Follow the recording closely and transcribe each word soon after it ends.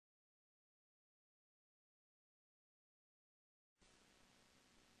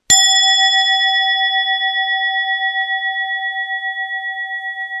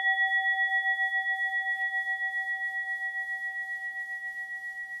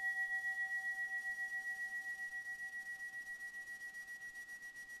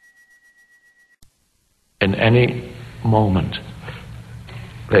in any moment.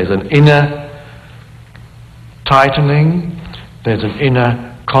 There's an inner tightening, there's an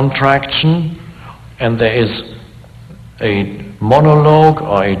inner contraction, and there is a monologue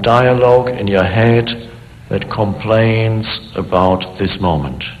or a dialogue in your head that complains about this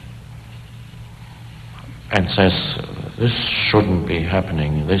moment and says, this shouldn't be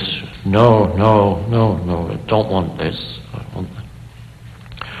happening, this, no, I don't want this, I want that.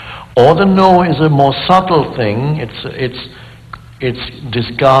 Or the no is a more subtle thing, it's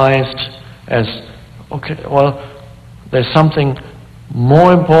disguised as, okay, well, there's something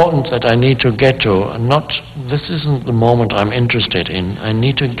more important that I need to get to, and this isn't the moment I'm interested in. I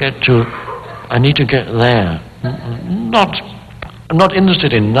need to get there. I'm not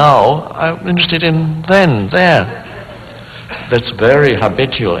interested in now, I'm interested in then, there. That's very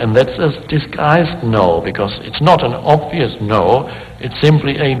habitual, and that's a disguised no, because it's not an obvious no, it's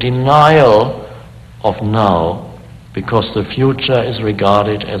simply a denial of now, because the future is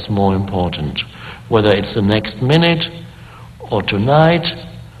regarded as more important. Whether it's the next minute, or tonight,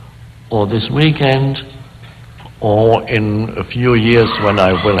 or this weekend, or in a few years when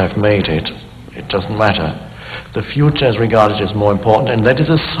I will have made it. It doesn't matter. The future is regarded as more important, and that is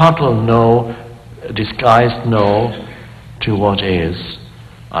a subtle no, a disguised no to what is.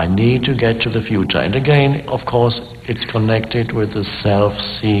 I need to get to the future. And again, of course, it's connected with the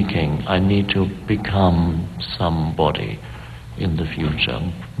self-seeking. I need to become somebody in the future,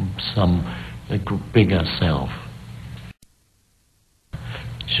 a bigger self.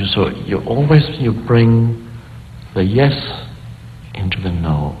 So you bring the yes into the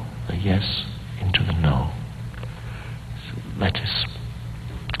no, the yes into the no. So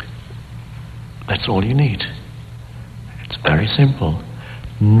that's all you need. It's very simple.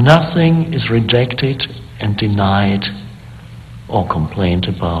 Nothing is rejected and denied or complained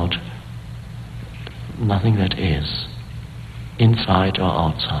about. Nothing that is, inside or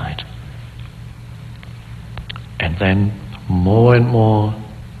outside. And then more and more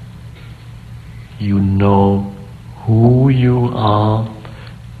you know who you are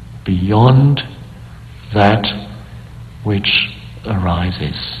beyond that which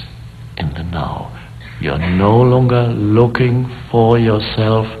arises in the now. You are no longer looking for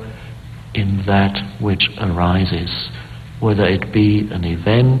yourself in that which arises, whether it be an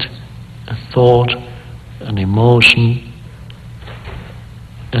event, a thought, an emotion,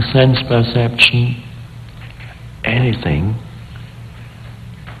 a sense perception, anything.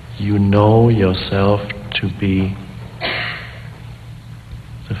 You know yourself to be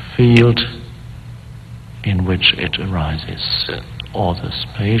the field in which it arises, or the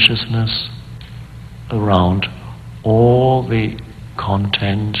spaciousness around all the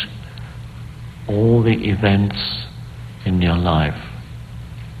content, all the events in your life.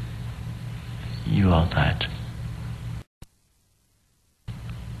 You are that.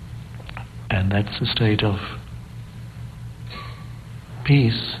 And that's a state of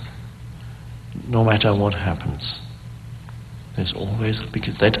peace, no matter what happens. There's always,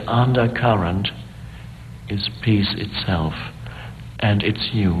 because that undercurrent is peace itself, and it's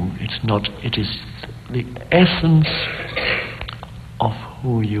you. It is the essence of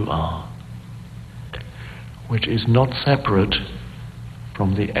who you are, which is not separate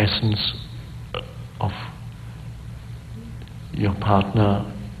from the essence of your partner,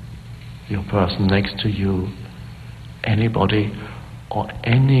 your person next to you, anybody, or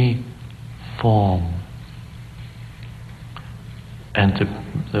any form. And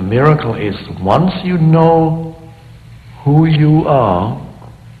the miracle is, once you know who you are,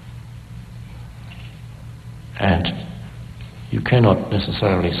 and you cannot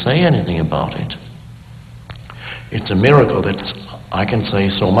necessarily say anything about it. It's a miracle that I can say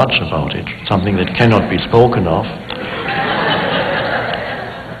so much about it, something that cannot be spoken of.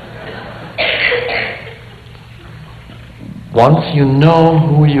 Once you know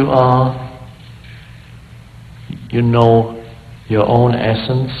who you are, you know your own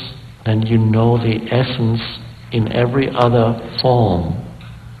essence, and you know the essence in every other form,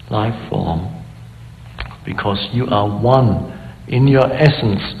 life form, because you are one in your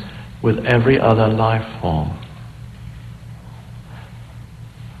essence with every other life form.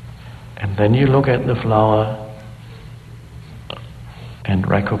 And then you look at the flower and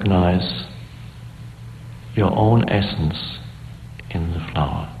recognize your own essence in the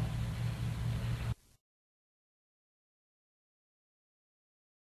flower.